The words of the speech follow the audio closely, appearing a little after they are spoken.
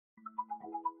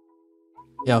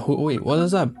Yeah, wait, what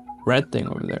is that red thing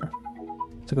over there?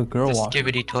 It's like a girl The walking.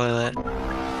 skibidi toilet.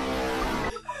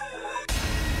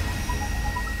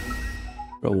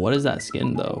 Bro, what is that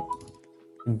skin though?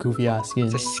 Goofy ass skin.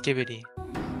 It's a skibidi.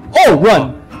 Oh,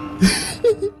 run!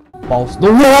 Balls.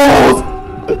 The walls!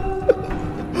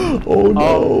 Oh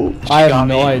no. She I have got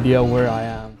no me. idea where I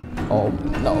am. Oh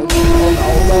no,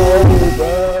 no,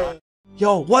 bro.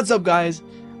 Yo, what's up guys?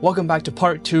 Welcome back to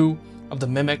part 2 of the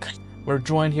Mimic. We're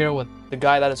joined here with the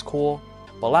guy that is cool.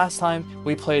 But last time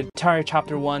we played Terraria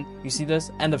chapter 1. You see this?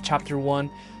 End of chapter 1.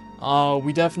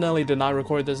 We definitely did not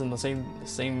record this in the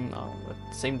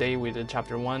same day we did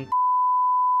chapter 1.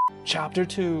 Chapter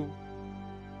 2.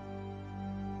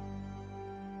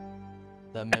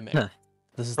 The Mimic.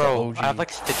 This is Bro, the OG. I have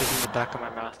like stitches in the back of my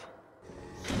mouth.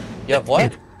 You have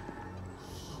what?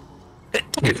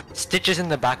 Stitches in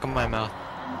the back of my mouth.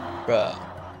 Bruh.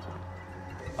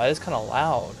 Why is kind of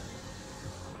loud?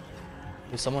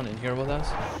 Is someone in here with us?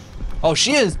 Oh,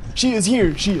 she is! She is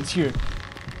here! She is here!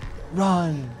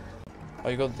 Run! Oh,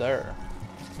 you go there.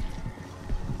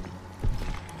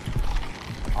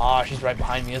 Ah, she's right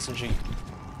behind me, isn't she?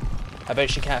 I bet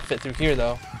she can't fit through here,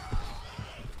 though.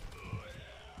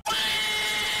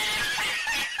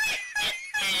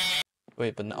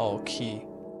 Wait, but no, oh, key.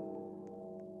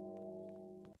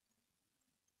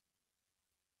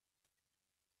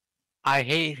 I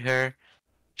hate her.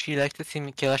 She likes to see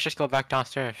me kill. Let's just go back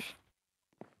downstairs.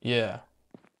 Yeah.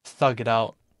 Thug it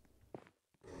out.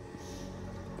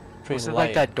 Pretty This is light.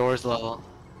 like that doors level.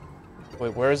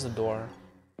 Wait, where is the door?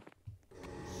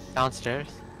 Downstairs.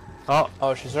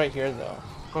 Oh, she's right here, though.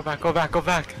 Go back, go back, go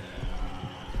back.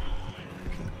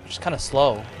 She's kind of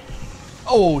slow.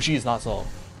 Oh, she's not slow.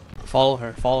 Follow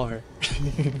her, follow her.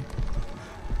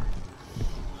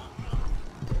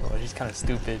 Oh, she's kind of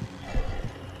stupid.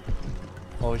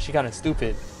 Oh, she's kind of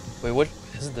stupid. Wait, what?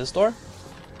 Is it this door?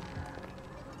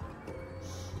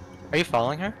 Are you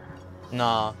following her?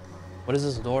 Nah. What is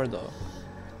this door, though?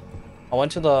 I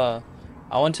went to the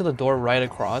door right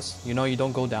across. You know, you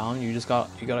don't go down. You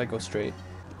gotta go straight.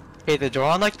 Hey, the door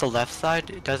on like the left side,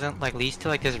 it doesn't like leads to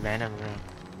like this random room.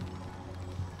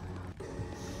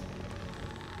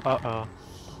 Uh-oh.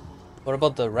 What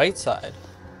about the right side?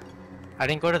 I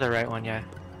didn't go to the right one yet.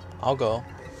 I'll go.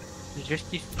 You just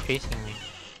keep chasing me.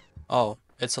 Oh,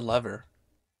 it's a lever.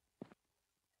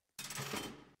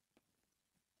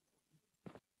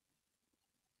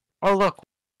 Oh look,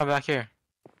 I'm back here.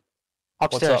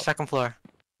 What's Upstairs, up? second floor.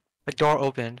 The door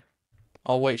opened.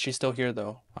 Oh wait, she's still here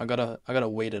though. I gotta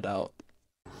wait it out.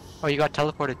 Oh, you got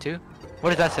teleported too? What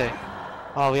does that say?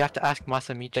 Oh, we have to ask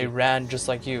Masamichi. They ran just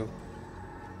like you.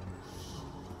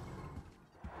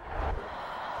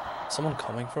 Someone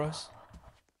coming for us?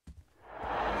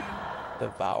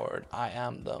 Devoured. I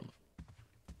am them.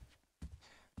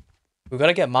 We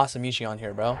gotta get Masamichi on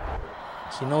here, bro.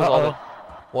 He knows all the...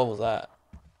 What was that?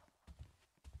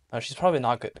 No, she's probably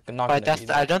not good. Not But gonna be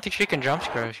I don't think she can jump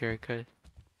scare here, cause.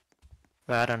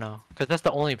 But I don't know, cause that's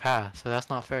the only path, so that's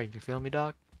not fair. You feel me,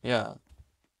 dog? Yeah.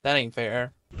 That ain't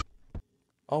fair.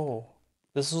 Oh.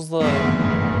 This was the...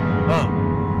 Oh.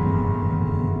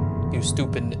 You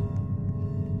stupid...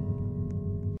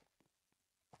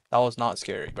 That was not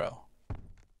scary, bro.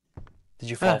 Did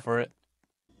you fall for it?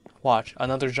 Watch,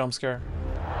 another jump scare.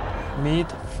 Meet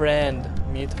friend.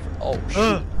 Oh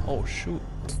shoot. Oh shoot.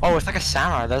 Oh, it's like a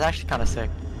samurai. That's actually kind of sick.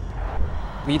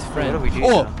 Meet friend. What do we do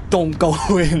Oh, now? don't go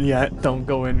in yet. Don't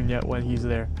go in yet when he's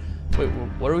there. Wait,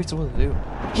 what are we supposed to do?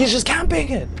 He's just camping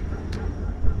it.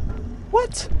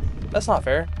 What? That's not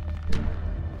fair.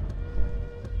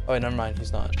 Oh wait, never mind.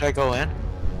 He's not. Should I go in?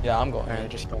 Yeah, I'm going. Alright,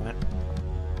 just go in.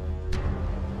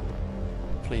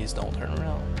 Please don't turn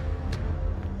around.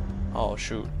 Oh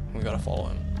shoot, we gotta follow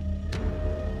him.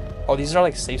 Oh, these are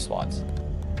like safe spots.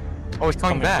 Oh, he's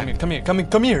coming back. Come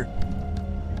here.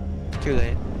 Too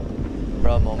late.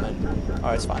 Bro, a moment.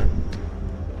 Alright, it's fine.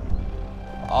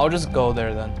 I'll just go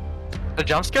there then. The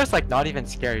jump scare's like not even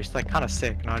scary. It's like kind of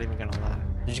sick. Not even gonna lie.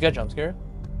 Did you get jump scared?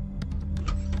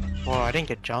 Well, I didn't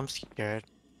get jump scared,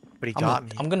 but he got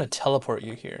me. I'm gonna teleport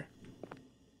you here.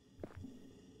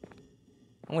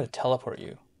 I'm gonna teleport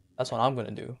you. That's what I'm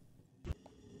gonna do.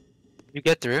 You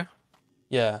get through?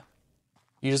 Yeah.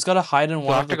 You just gotta hide in one of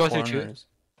the have to go through corners. two?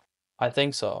 I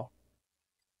think so.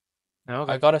 No.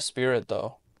 I got a spirit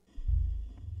though.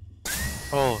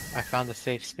 Oh, I found a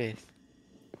safe space.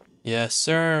 Yes,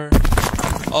 sir.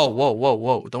 Oh,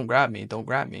 whoa. Don't grab me. Don't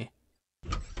grab me.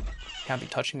 Can't be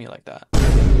touching me like that.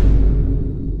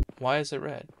 Why is it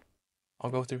red? I'll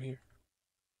go through here.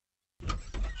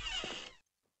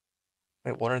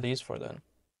 Wait, what are these for then?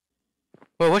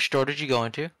 Wait, which door did you go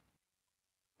into?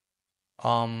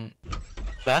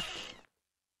 Left?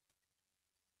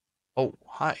 Oh,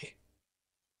 hi.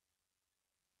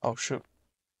 Oh shoot.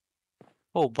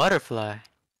 Oh, butterfly.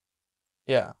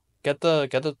 Yeah. Get the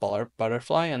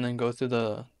butterfly and then go through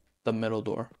the middle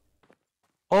door.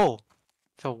 Oh,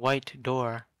 it's a white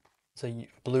door. It's a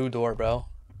blue door, bro.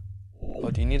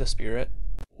 Oh, do you need a spirit?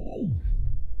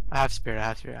 I have spirit, I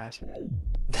have spirit, I have spirit.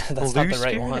 That's Blue not the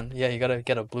right spirit? one. Yeah, you gotta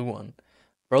get a blue one.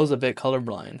 Bro's a bit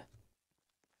colorblind.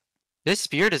 This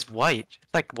spirit is white.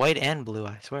 It's like white and blue,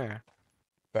 I swear.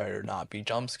 Better not be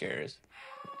jump scares.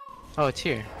 Oh, it's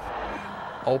here.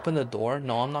 Open the door?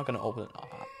 No, I'm not gonna open it.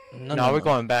 No, No, no, we're no.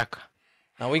 going back.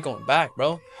 Now we going back,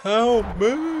 bro. Help me!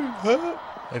 Help.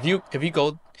 If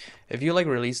you like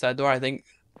release that door, I think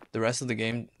the rest of the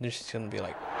game is just gonna be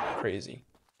like crazy.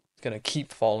 It's gonna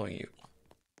keep following you.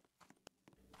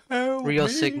 Help Real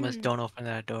me. Sigmas don't open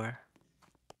that door.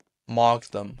 Mog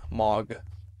them. Mog.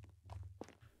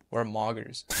 We're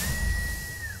moggers.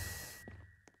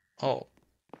 Oh.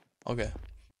 Okay.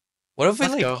 What if we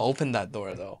Let's like go. open that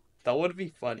door though? That would be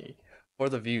funny. For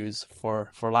the views,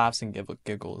 for laughs and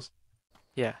giggles.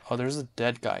 Yeah. Oh, there's a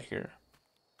dead guy here.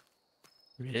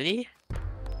 Really?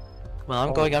 Well, I'm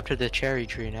Oh. going up to the cherry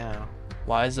tree now.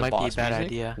 Why is the Might be a boss bad music?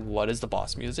 idea. What is the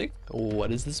boss music?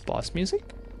 What is this boss music?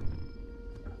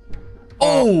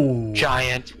 Oh!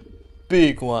 Giant.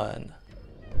 Big one.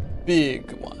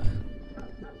 Big one.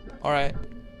 Alright.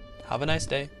 Have a nice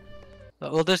day.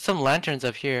 Well, there's some lanterns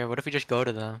up here. What if we just go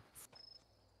to them?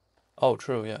 Oh,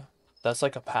 true, yeah. That's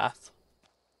like a path.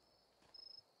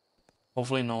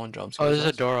 Hopefully no one jumps. Oh, there's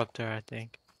a door up there, I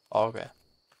think. Oh, okay.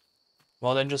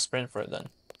 Well, then just sprint for it then.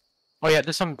 Oh yeah,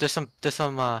 there's some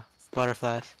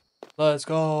butterflies. Let's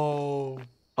go.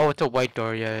 Oh, it's a white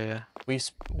door. Yeah, yeah, yeah.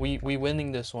 We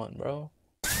winning this one, bro.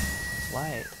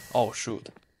 Slide. Oh shoot.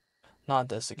 Not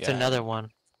this again. It's another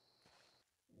one.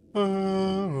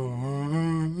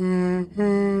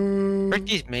 Break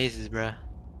these mazes, bruh.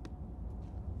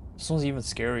 This one's even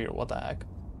scarier. What the heck?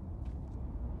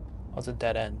 Oh, it's a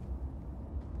dead end.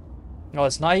 No,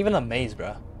 it's not even a maze,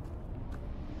 bruh.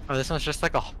 Oh, this one's just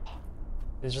like a.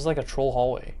 It's just like a troll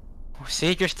hallway.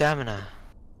 Save your stamina.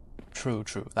 True,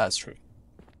 true. That's true.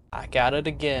 Back at it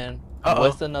again Uh-oh.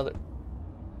 with another.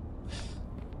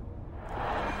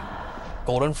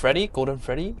 Golden Freddy? Golden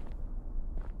Freddy?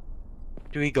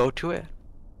 Do we go to it?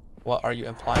 What are you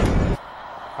implying?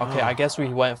 Okay, I guess we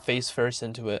went face first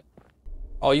into it.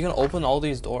 Oh, you can open all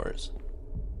these doors.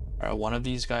 Alright, one of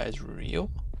these guys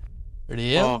real?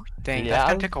 Real? Oh, dang, Yeah. that's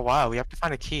gonna take a while. We have to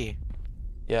find a key.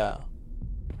 Yeah.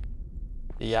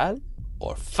 Real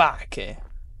or fake?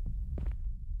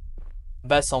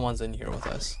 Bet someone's in here with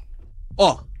us.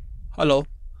 Oh, hello.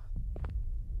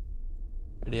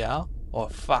 Real or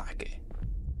fake?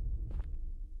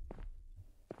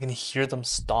 I can hear them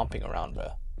stomping around,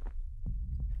 bro.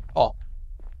 Oh.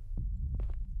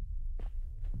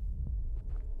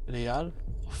 Real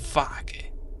or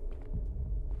fake?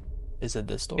 Is it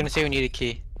this door? I'm gonna say we need a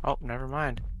key. Oh, never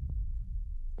mind.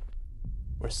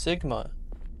 We're Sigma.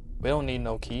 We don't need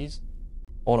no keys.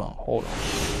 Hold on, hold on.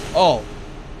 Oh.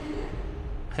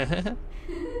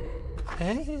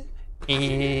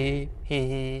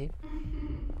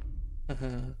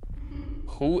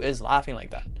 Who is laughing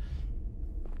like that?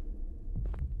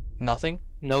 Nothing?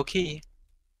 No key.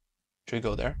 Should we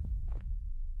go there?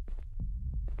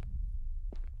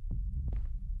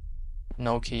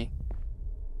 No key.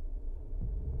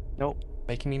 Nope.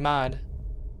 Making me mad.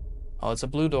 Oh, it's a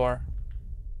blue door.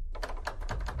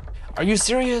 Are you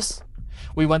serious?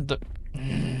 We went the.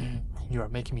 You are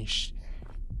making me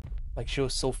like she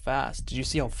was so fast. Did you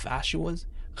see how fast she was?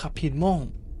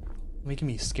 Rapidement. Making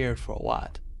me scared for a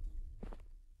lot.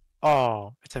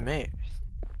 Oh, it's a maze.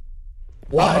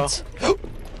 What?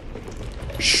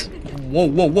 Shh. Whoa,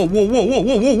 whoa, whoa, whoa, whoa, whoa,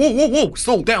 whoa, whoa, whoa, whoa, whoa!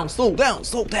 Slow down, slow down,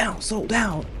 slow down, slow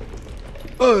down.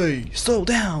 Hey, slow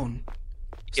down.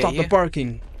 Stop the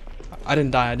barking. I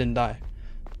didn't die. I didn't die.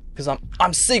 Cause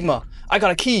I'm Sigma. I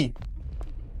got a key.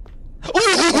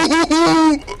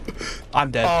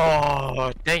 I'm dead.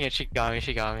 Oh, dang it! She got me.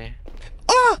 She got me.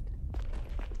 Ah!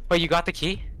 Wait, you got the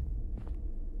key?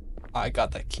 I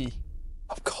got that key.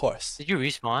 Of course. Did you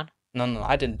respawn? No, no,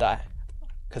 I didn't die.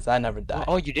 Cause I never died.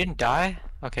 Oh, you didn't die?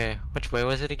 Okay, which way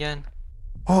was it again?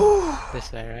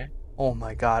 This way, right? Oh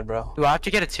my god, bro. Do I have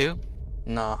to get it too?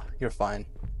 Nah, you're fine.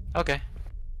 Okay.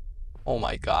 Oh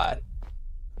my god.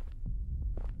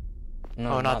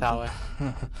 No, Oh, not that way.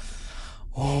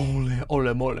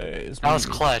 Holy moly. That was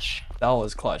clutch. That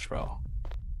was clutch, bro.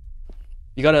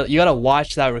 You gotta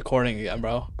watch that recording again,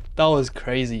 bro. That was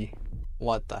crazy.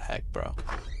 What the heck, bro?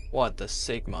 What the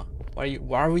Sigma? Why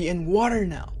are we in water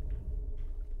now?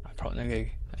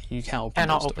 Okay, you can't open.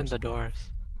 Cannot those open doors. the doors.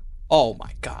 Oh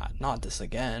my god, not this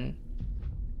again.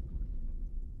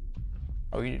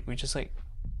 Are we just like...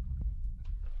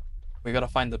 We gotta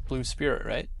find the blue spirit,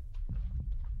 right?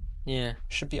 Yeah.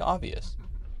 Should be obvious.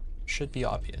 Should be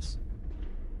obvious.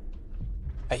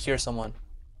 I hear someone.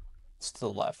 It's to the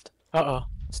left. Uh-oh.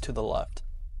 It's to the left.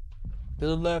 To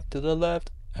the left, to the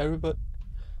left. Everybody.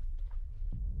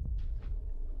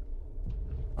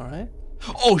 Alright.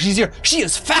 Oh, she's here. She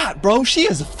is fat, bro. She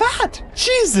is fat.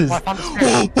 Jesus. Oh, I found the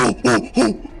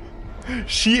spirit.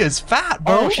 She is fat,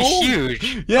 bro. Oh, she's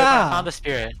huge. Yeah. I found the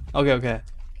spirit. Okay, okay.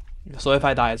 So if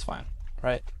I die, it's fine,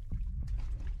 right?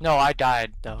 No, I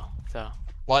died though. So.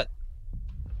 What?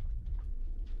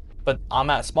 But I'm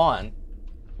at spawn.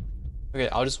 Okay,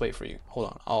 I'll just wait for you. Hold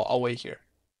on. I'll wait here.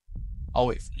 I'll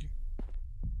wait for you.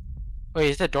 Wait,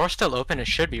 is the door still open? It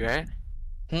should be, right?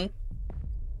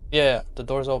 Yeah, the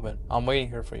door's open. I'm waiting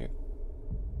here for you.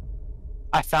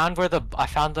 I found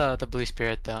the blue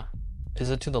spirit though. Is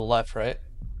it to the left, right?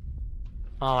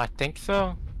 Oh, I think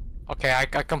so. Okay, I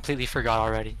completely forgot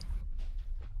already.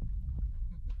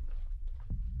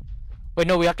 Wait,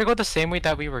 no, we have to go the same way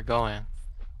that we were going.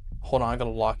 Hold on, I gotta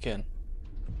lock in.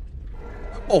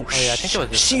 Oh, yeah, I think it was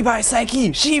this Shibai Saiki!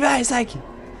 Shibai Saiki!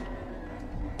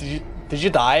 Did you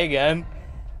die again?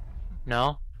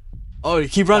 No? Oh,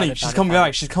 keep running. Found it, She's found it, coming found back.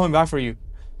 it. She's coming back for you.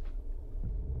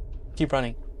 Keep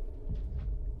running.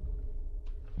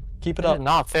 Keep it This up. is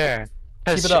not fair.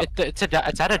 Keep it up.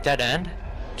 It's at a dead end.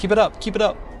 Keep it up. Keep it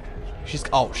up. She's...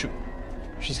 Oh, shoot.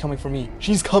 She's coming for me.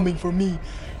 She's coming for me.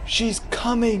 She's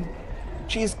coming.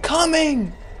 She's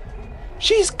coming.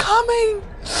 She's coming.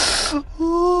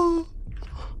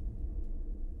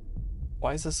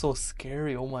 Why is this so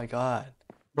scary? Oh my god.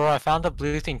 Bro, I found the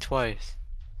blue thing twice.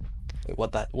 Wait,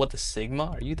 what the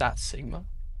Sigma? Are you that Sigma?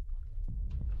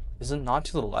 Is it not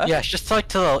to the left? Yeah, it's just like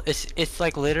to the it's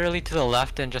like literally to the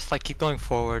left and just like keep going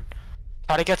forward.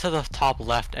 Try to get to the top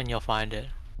left and you'll find it.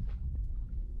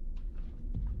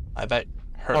 I bet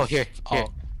her. Oh, here. Oh,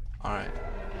 alright.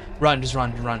 Run, just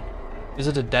run, run. Is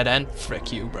it a dead end?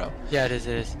 Frick you, bro. Yeah, it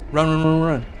is. Run, run, run,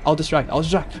 run. I'll distract.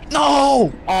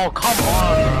 No! Oh, come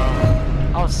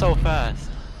on, bro. I was so fast.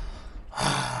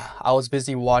 I was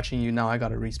busy watching you, now I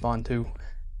gotta respawn too.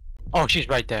 Oh, she's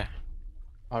right there.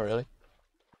 Oh, really?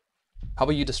 How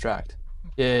about you distract?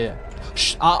 Yeah.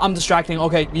 Shh, I'm distracting.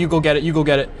 Okay, you go get it. You go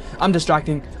get it. I'm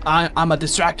distracting. I'm a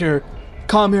distractor.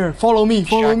 Come here. Follow me.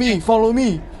 Follow me. Follow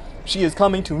me. She is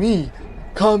coming to me.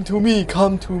 Come to me.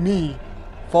 Come to me.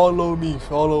 Follow me.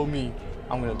 Follow me.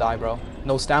 I'm gonna die, bro.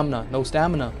 No stamina. No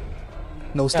stamina.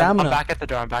 No stamina. I'm back at the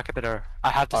door. I'm back at the door. I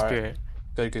have the spirit.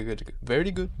 Good, good, good, good. Very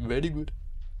good. Very good.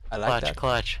 I like that.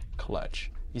 Clutch.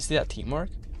 Clutch. You see that teamwork?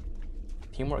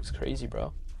 Teamwork's crazy,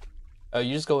 bro. Oh,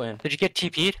 you just go in. Did you get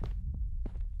TP'd?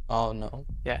 Oh, no.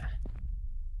 Yeah.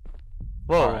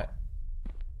 Whoa. Alright.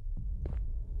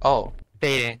 Oh.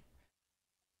 Baiting.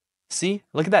 See?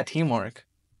 Look at that teamwork.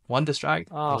 One distract,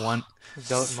 Oh, one...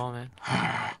 goat moment.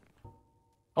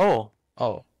 Oh.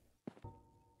 Oh.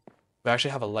 We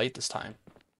actually have a light this time.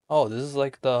 Oh, this is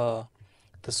like the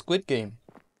Squid Game.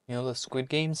 You know the Squid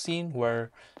Game scene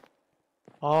where...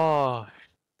 Oh.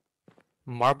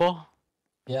 Marble?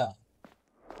 Yeah.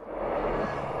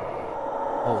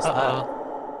 Oh, what's that?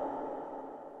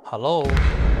 Hello?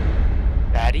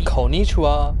 Baddie?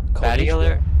 Konnichiwa. Baddie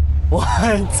alert?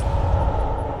 What?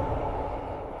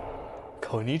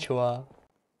 Konnichiwa.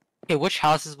 Okay, which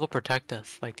houses will protect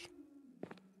us? Like...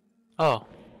 Oh.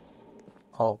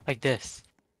 Oh, Like this.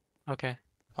 Okay.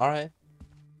 alright.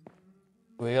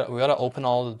 We gotta open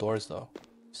all the doors though,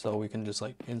 so we can just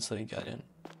like instantly get in.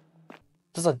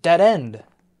 This is a dead end.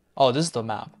 Oh, this is the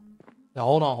map. Now,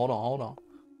 hold on.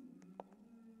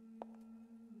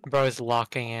 Bro is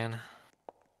locking in.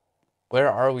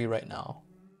 Where are we right now?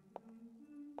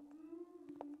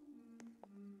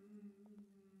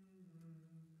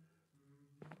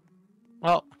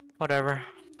 Well, whatever.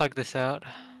 Plug this out.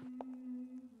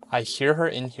 I hear her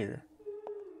in here.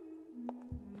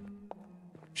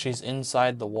 She's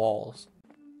inside the walls.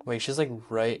 Wait, she's like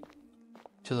right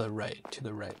to the right. She's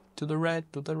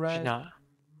not.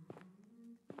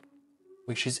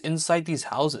 Wait, she's inside these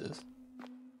houses.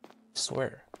 I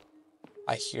swear.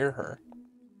 I hear her.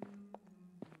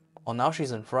 Oh, now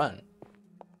she's in front.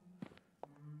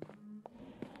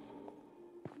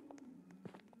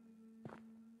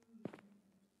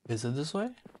 Is it this way?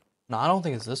 No, I don't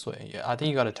think it's this way. Yeah, I think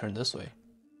you gotta turn this way.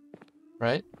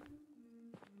 Right?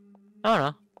 I don't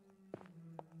know.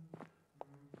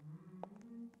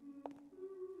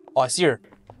 Oh, I see her.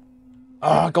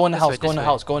 Go in the This house, way, go in the this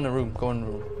house, go in the room.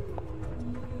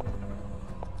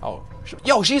 Oh,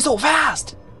 yo, she's so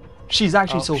fast! She's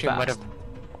actually Oh, so she might fast. have-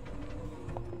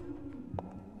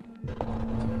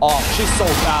 Oh, she's so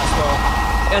fast,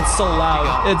 bro. It's so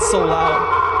loud. It's so loud.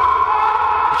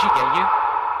 Did she get you?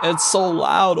 It's so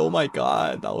loud. Oh my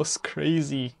god, that was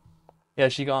crazy. Yeah,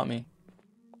 she got me.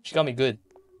 She got me good.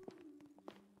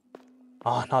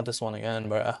 Ah, not this one again,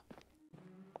 bruh.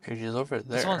 Okay, she's over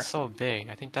there. This one's so big.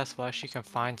 I think that's why she can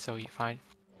find so you find.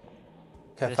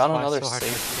 Okay, I That's found why another it's so hard to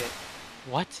safe.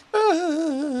 get. What?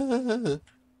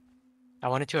 I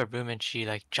went into her room and she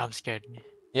like jump scared me.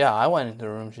 Yeah, I went into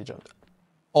the room. She jumped.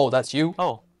 Oh, that's you?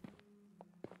 Oh,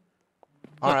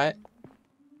 All right.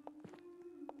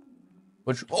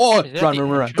 Which? Oh, is that run, the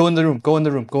run, run, run! Go in the room. Go in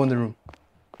the room. Go in the room.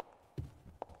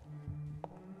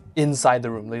 Inside the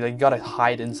room. Like you gotta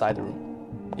hide inside the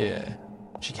room. Yeah.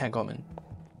 She can't come in.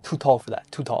 Too tall for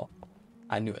that. Too tall.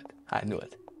 I knew it. I knew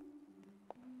it.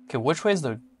 Okay, which way is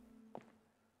the?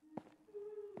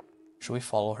 Should we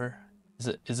follow her?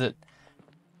 Is it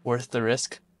worth the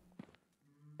risk?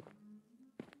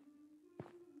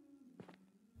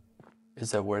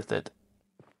 Is it worth it?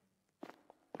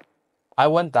 I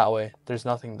went that way. There's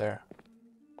nothing there.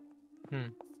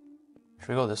 Should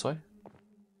we go this way?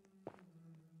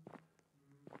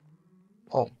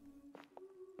 Oh.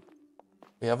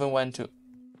 We haven't went to...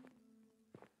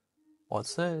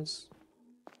 What's this?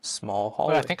 Small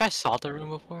hallway. Wait, I think I saw the room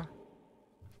before.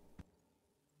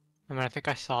 I mean, I think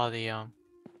I saw the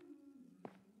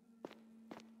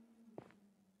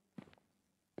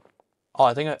Oh,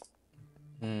 I think I...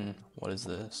 what is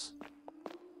this?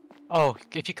 Oh,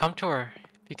 if you come to her,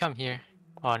 if you come here.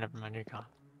 Oh, never mind, you're gone.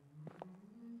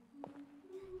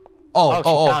 Oh, She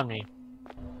oh, oh. found me.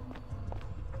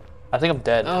 I think I'm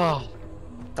dead. Oh,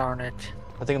 darn it.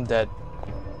 I think I'm dead.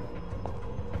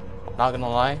 Not gonna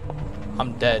lie.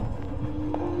 I'm dead.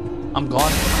 I'm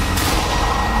gone.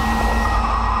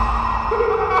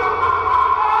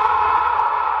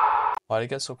 Why'd it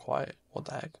get so quiet? What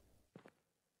the heck?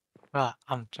 Well,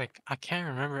 I'm like, I can't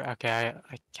remember. Okay,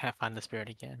 I can't find the spirit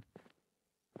again.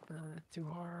 Too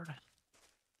hard.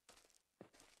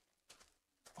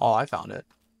 Oh, I found it.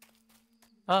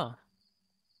 Oh.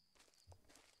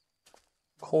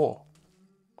 Cool.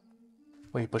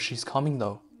 Wait, but she's coming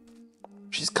though.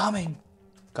 She's coming.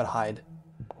 Gotta hide.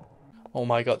 Oh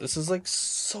my god, this is like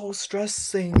so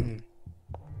stressing.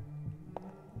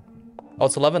 Oh,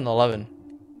 it's 11-11.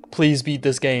 Please beat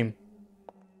this game.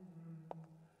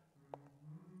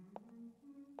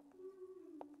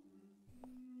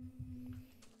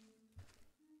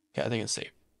 Yeah, I think it's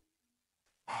safe.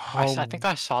 I think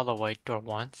I saw the white door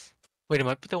once. Wait, it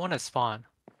might be the one that spawned.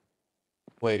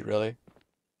 Wait, really?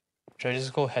 Should I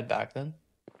just go head back then?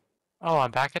 Oh,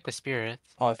 I'm back at the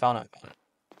spirits. Oh, I found it. I found it.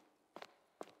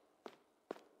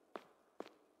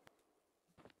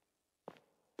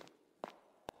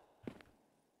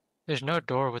 There's no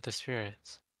door with the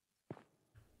spirits.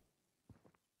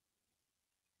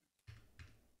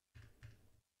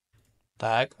 The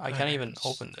heck? I can't even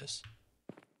open this.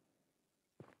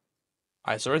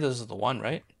 I swear this is the one,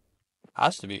 right?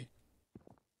 Has to be.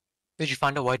 Did you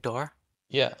find a white door?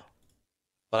 Yeah.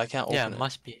 But I can't open Yeah, it. it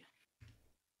must be.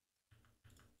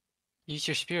 Use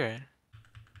your spirit.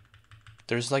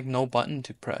 There's like no button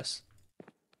to press.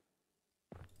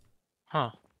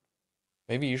 Huh.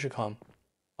 Maybe you should come.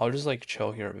 I'll just like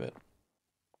chill here a bit.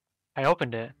 I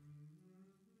opened it.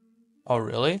 Oh,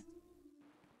 really?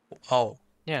 Oh.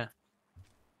 Yeah.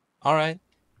 Alright.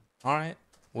 Alright.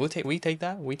 We take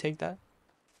that. We take that.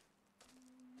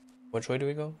 Which way do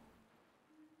we go?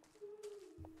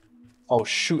 Oh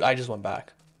shoot, I just went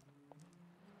back.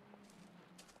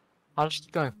 I'll just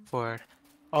keep going forward.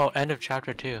 Oh, end of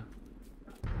chapter 2.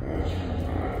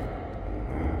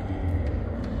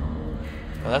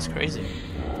 Oh, that's crazy.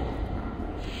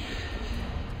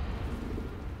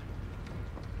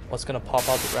 What's gonna pop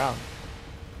out the ground?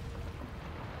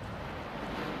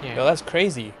 Yeah. Yo, that's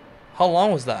crazy. How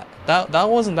long was that? That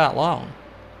wasn't that long.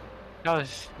 That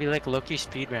was, we like Loki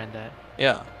speedran that.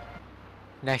 Yeah.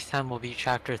 Next time will be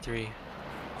chapter 3.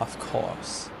 Of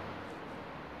course.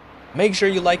 Make sure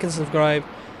you like and subscribe.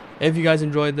 If you guys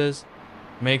enjoyed this,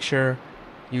 make sure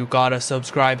you gotta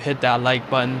subscribe, hit that like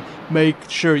button. Make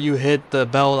sure you hit the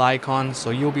bell icon so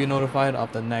you'll be notified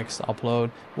of the next upload.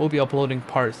 We'll be uploading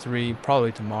part 3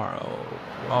 probably tomorrow.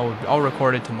 I'll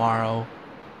record it tomorrow.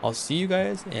 I'll see you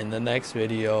guys in the next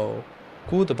video.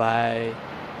 Goodbye.